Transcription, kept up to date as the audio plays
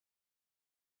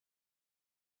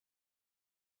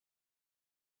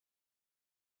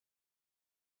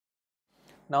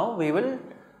Now we will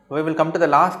come to the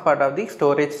last part of the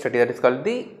storage study, that is called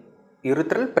the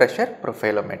urethral pressure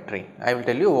profilometry. I will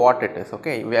tell you what it is.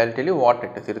 Okay, I will tell you what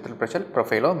it is, urethral pressure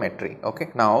profilometry. Okay,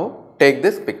 now take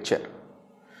this picture.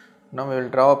 Now we will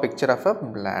draw a picture of a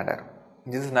bladder.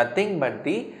 This is nothing but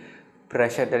the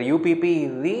pressure. The UPP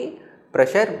is the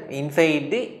pressure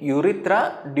inside the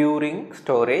urethra during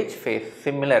storage phase.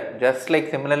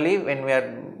 Similarly when we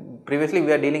are previously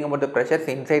we are dealing about the pressures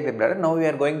inside the bladder. Now we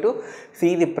are going to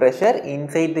see the pressure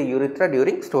inside the urethra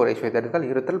during storage phase, that is called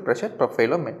urethral pressure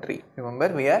profilometry. Remember,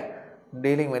 we are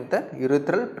dealing with the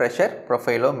urethral pressure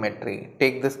profilometry.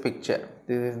 Take this picture.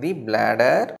 This is the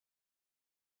bladder.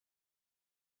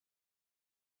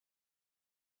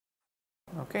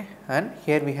 Okay, and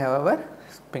here we have our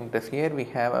sphincters.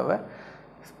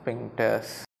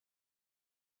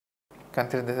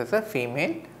 Consider this as a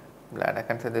female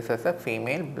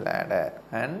bladder.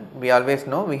 And we always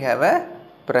know we have a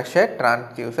pressure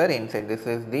transducer inside. This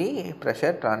is the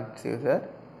pressure transducer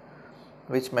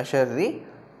which measures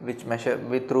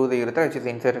through the urethra, which is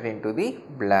inserted into the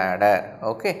bladder.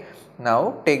 Okay,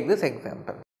 now take this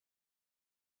example.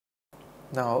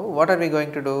 Now what are we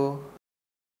going to do?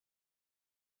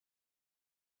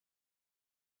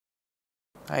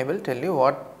 I will tell you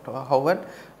how an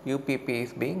UPP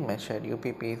is being measured.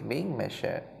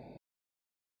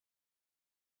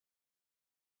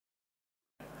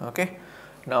 Okay.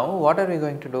 Now what are we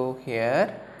going to do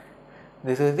here?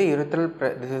 This is the urethral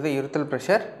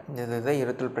pressure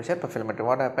profilometry.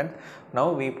 What happens?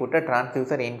 Now we put a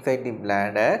transducer inside the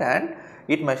bladder and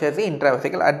it measures the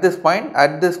intravesical. At this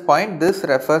point, this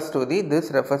refers to the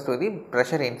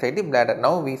pressure inside the bladder.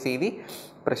 Now we see the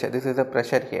pressure. This is the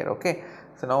pressure here. Okay.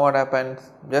 So now what happens?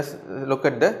 Just look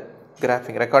at the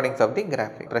graphic, recordings of the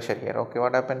graphic pressure here. Okay,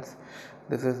 what happens?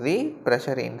 This is the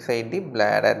pressure inside the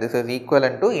bladder. This is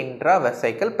equivalent to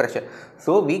intravesical pressure.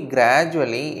 So we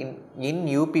gradually in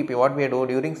UPP, what we do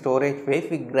during storage phase,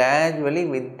 we gradually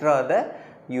withdraw the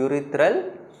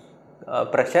urethral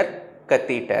pressure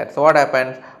catheter. So what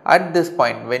happens at this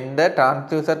point? When the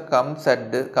transducer comes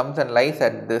and lies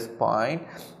at this point,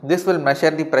 this will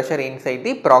measure the pressure inside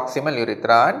the proximal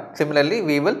urethra, and similarly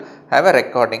we will have a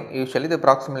recording. Usually the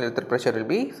proximal urethral pressure will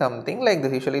be something like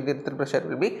this. Usually the urethral pressure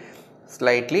will be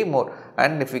slightly more,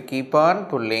 and if we keep on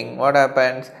pulling, what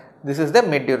happens? This is the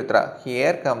mid urethra.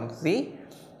 Here comes the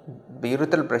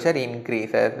urethral pressure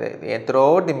increases.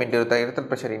 Throughout the mid urethral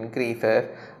pressure increases,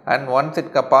 and once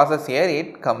it passes here,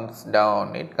 it comes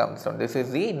down. This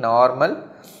is the normal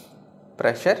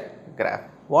pressure graph.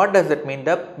 What does it mean?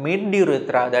 The mid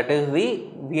urethra, that is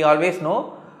we always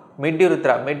know mid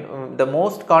urethra, the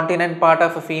most continent part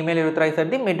of a female urethra is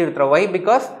at the mid urethra. Why?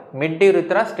 Because mid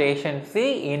urethra stations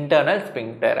the internal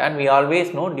sphincter, and we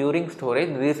always know during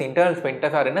storage these internal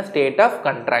sphincters are in a state of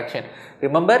contraction.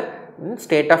 Remember, in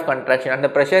state of contraction, and the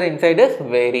pressure inside is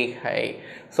very high.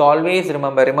 So always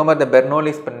remember the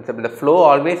Bernoulli's principle. The flow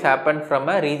always happens from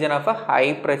a region of a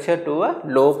high pressure to a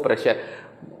low pressure.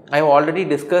 I have already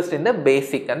discussed in the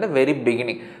basic and the very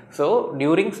beginning. So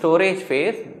during storage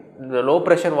phase, the low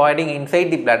pressure voiding inside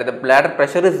the bladder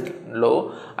pressure is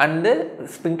low and the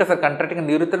sphincters are contracting and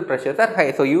the urethral pressures are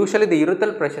high. So usually the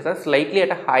urethral pressures are slightly at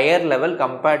a higher level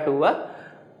compared to a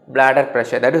bladder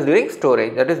pressure. That is during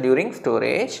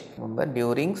storage. Remember,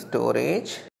 during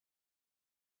storage,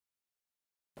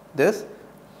 this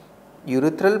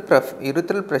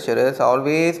urethral pressure is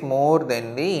always more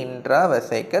than the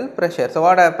intravesical pressure. So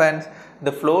what happens?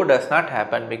 The flow does not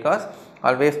happen, because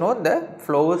always know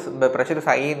the pressure is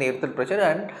high in the urethral pressure,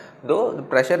 and though the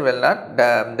pressure will not,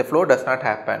 the flow does not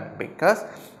happen because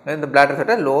the bladder is at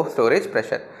a low storage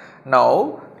pressure.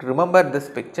 Now remember this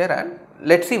picture and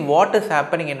let's see what is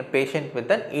happening in a patient with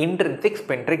an intrinsic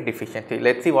sphincteric deficiency.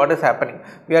 Let's see what is happening.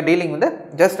 We are dealing with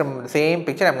the same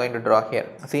picture I am going to draw here.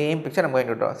 See,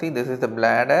 this is the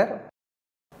bladder,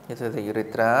 this is the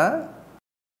urethra.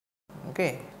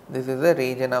 Okay, this is the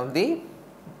region of the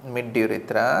mid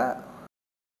urethra,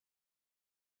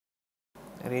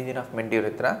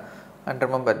 and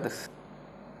remember this.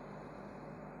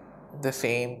 The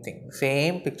same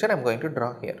picture I am going to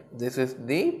draw here. This is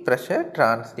the pressure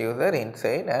transducer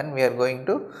inside, and we are going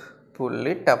to pull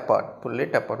it apart.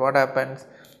 What happens?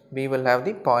 We will have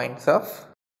the points of,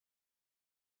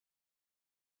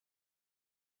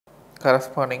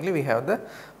 correspondingly we have the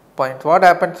points. What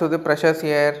happens to the pressures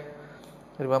here?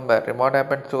 Remember what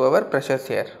happens to our pressures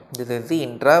here. This is the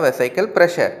intravesical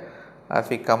pressure. As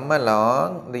we come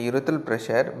along, the urethral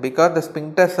pressure, because the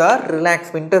sphincters are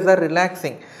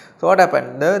relaxing. So what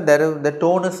happened? The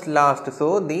tone is lost.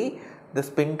 So the the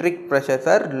sphincteric pressures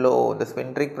are low, the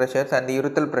sphincteric pressures and the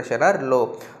urethral pressure are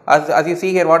low. As you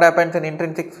see here, what happens in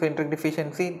intrinsic sphincteric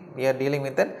deficiency? We are dealing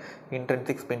with an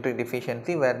intrinsic sphincteric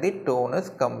deficiency where the tone is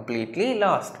completely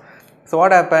lost. So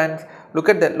what happens? Look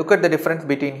at the difference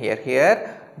between here.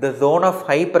 Here the zone of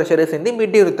high pressure is in the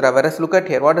mid urethra, whereas look at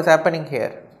here, what is happening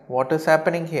here? What is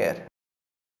happening here?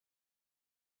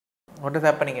 What is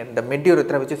happening here? The mid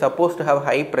urethra, which is supposed to have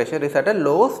high pressure, is at a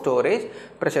low storage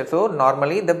pressure. So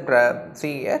normally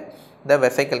see here, the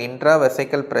vesicle,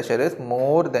 intravesical pressure is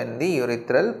more than the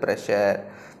urethral pressure.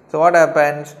 So what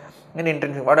happens in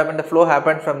intrinsic? What happens? The flow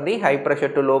happens from the high pressure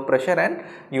to low pressure, and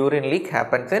urine leak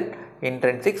happens in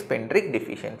intrinsic sphincteric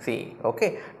deficiency.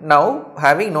 Okay. Now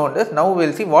having known this, now we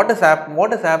will see what is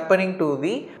happening to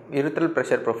the urethral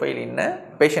pressure profile in a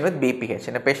patient with BPH.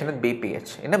 In a patient with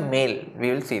BPH, in a male,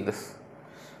 we will see this.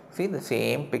 See the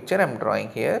same picture I am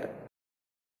drawing here.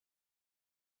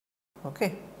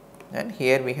 Okay, and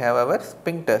here we have our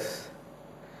sphincters.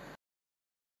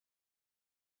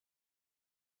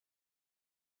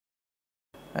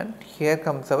 And here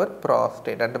comes our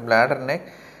prostate at the bladder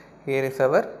neck. Here is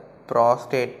our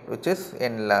prostate which is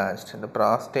enlarged. The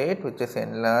prostate which is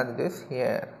enlarged is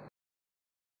here.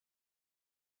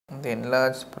 The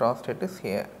enlarged prostate is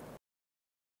here.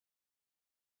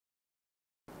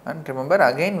 And remember,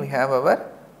 again we have our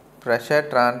pressure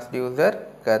transducer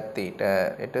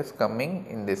catheter. It is coming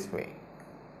in this way.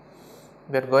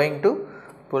 We are going to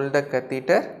pull the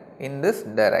catheter in this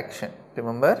direction.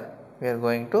 Remember, we are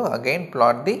going to again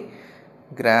plot the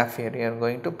graph here. We are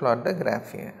going to plot the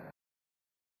graph here.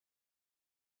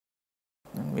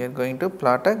 We are going to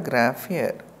plot a graph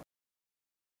here.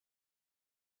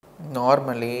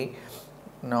 Normally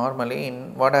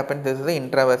in what happens, this is the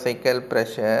intravesical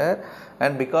pressure,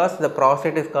 and because the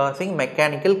prostate is causing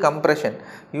mechanical compression,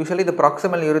 usually the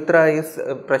proximal urethra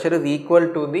pressure is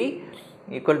equal to the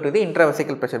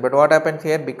intravesical pressure. But what happens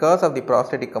here, because of the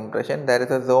prostatic compression, there is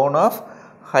a zone of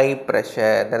high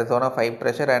pressure.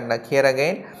 And here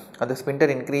again, as the sphincter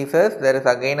increases, there is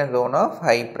again a zone of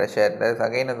high pressure.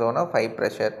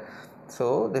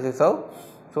 So this is how.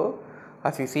 So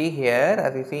as you see here,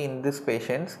 in this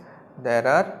patients, there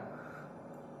are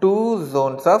two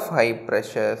zones of high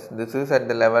pressures. This is at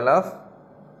the level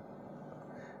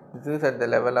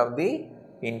of the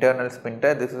internal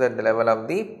sphincter. This is at the level of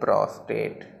the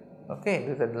prostate. Okay,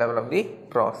 this is at the level of the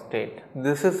prostate.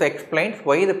 This is explains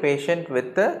why the patient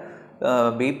with the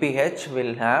BPH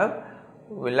will have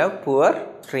poor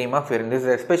stream of urine. This is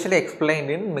especially explained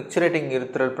in micturating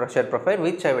urethral pressure profile,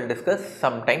 which I will discuss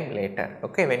sometime later.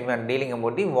 Okay, when we are dealing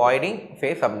about the voiding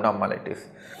phase abnormalities.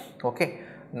 Okay,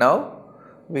 now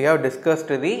we have discussed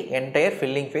the entire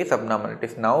filling phase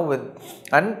abnormalities. Now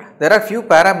and there are few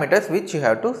parameters which you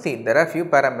have to see.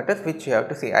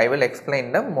 I will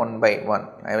explain them one by one.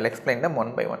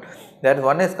 That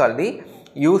one is called the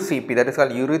UCP, that is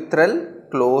called urethral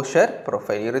closure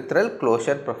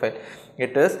profile.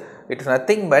 It is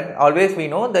nothing but, always we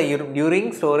know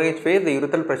during storage phase the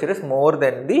urethral pressure is more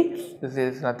than this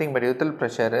is nothing but urethral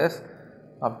pressure is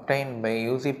obtained by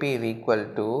UCP is equal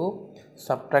to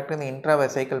subtracting the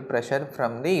intravesical pressure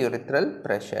from the urethral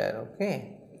pressure.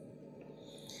 Okay,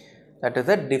 that is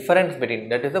the difference between,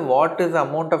 what is the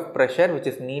amount of pressure which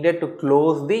is needed to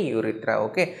close the urethra.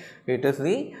 Okay, it is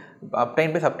the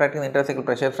obtained by subtracting the intravesical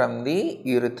pressure from the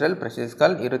urethral pressure. It is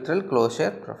called urethral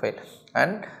closure profile.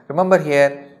 And remember,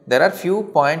 here there are few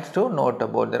points to note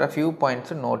about.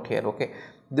 Here. Okay,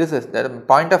 this is the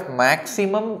point of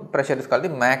maximum pressure is called the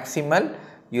maximal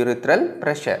urethral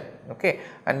pressure. Okay,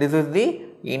 and this is the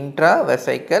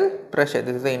intravesical pressure.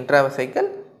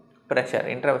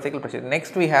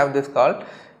 Next we have this called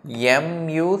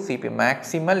MUCP,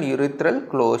 maximal urethral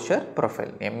closure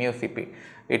profile. MUCP,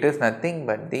 it is nothing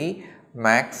but the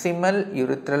maximal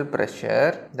urethral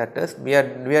pressure. That is, we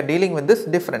are dealing with this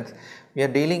difference.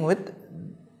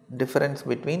 Difference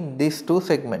between these two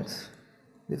segments.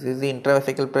 This is the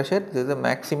intravesical pressure, this is the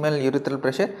maximal urethral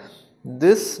pressure.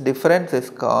 This difference is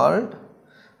called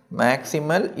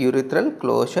maximal urethral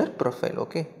closure profile.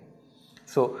 Okay,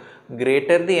 so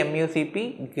greater the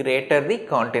MUCP, greater the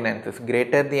continence. That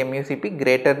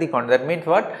means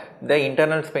what? The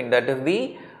internal sphincter,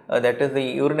 that is the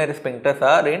urinary sphincters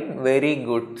are in very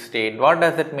good state. What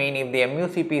does it mean? If the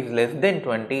MUCP is less than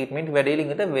 20, it means we are dealing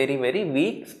with a very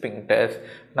weak sphincters.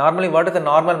 Normally, what is the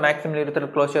normal maximal urethral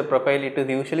closure profile? It is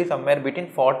usually somewhere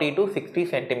between 40 to 60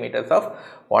 centimeters of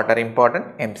water.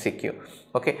 Important MCQ.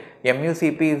 Okay,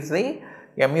 MUCP is the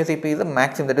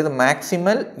maximum, that is the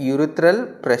maximal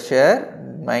urethral pressure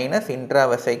minus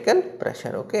intravesical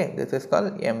pressure. Okay, this is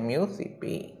called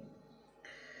MUCP.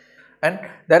 And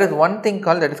there is one thing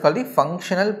called, that is called the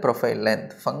functional profile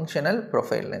length. Functional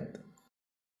profile length.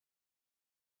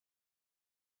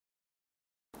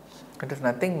 It is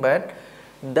nothing but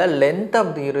the length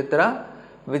of the urethra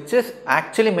which is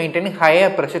actually maintaining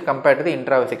higher pressure compared to the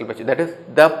intravesical pressure. That is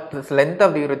the length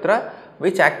of the urethra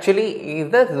which actually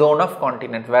is the zone of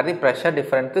continence, where the pressure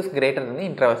difference is greater than the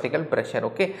intravesical pressure.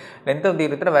 Okay, length of the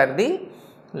urethra, where the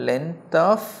length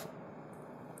of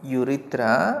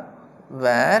urethra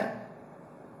where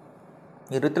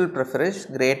urethral pressure is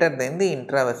greater than the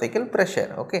intravesical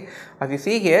pressure. Okay, as you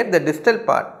see here, the distal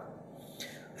part,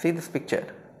 see this picture,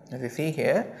 as you see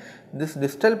here, this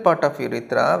distal part of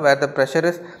urethra where the pressure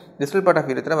is,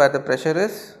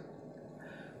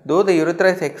 though the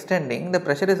urethra is extending, the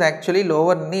pressure is actually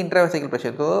lower than the intravesical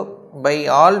pressure. So, by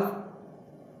all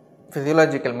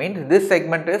physiological means, this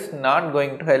segment is not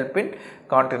going to help in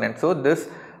continence. So, this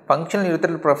functional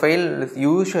urethral profile is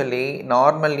usually,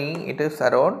 normally it is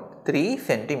around 3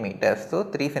 centimeters. So,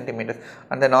 3 centimeters,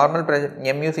 and the normal pressure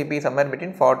MUCP is somewhere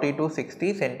between 40 to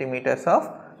 60 centimeters of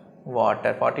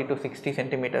water, 40 to 60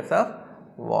 centimeters of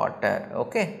water.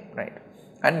 Okay, right.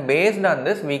 And based on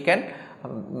this, we can,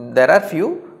 there are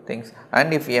few things,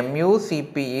 and if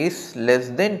MUCP is less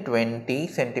than 20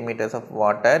 centimeters of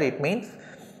water, it means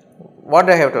what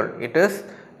I have told, it is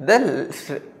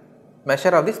the measure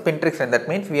of the spintric strength. That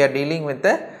means we are dealing with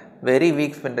a very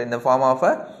weak sphincter in the form of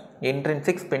a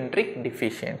intrinsic spintric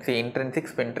deficiency,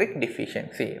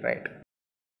 right.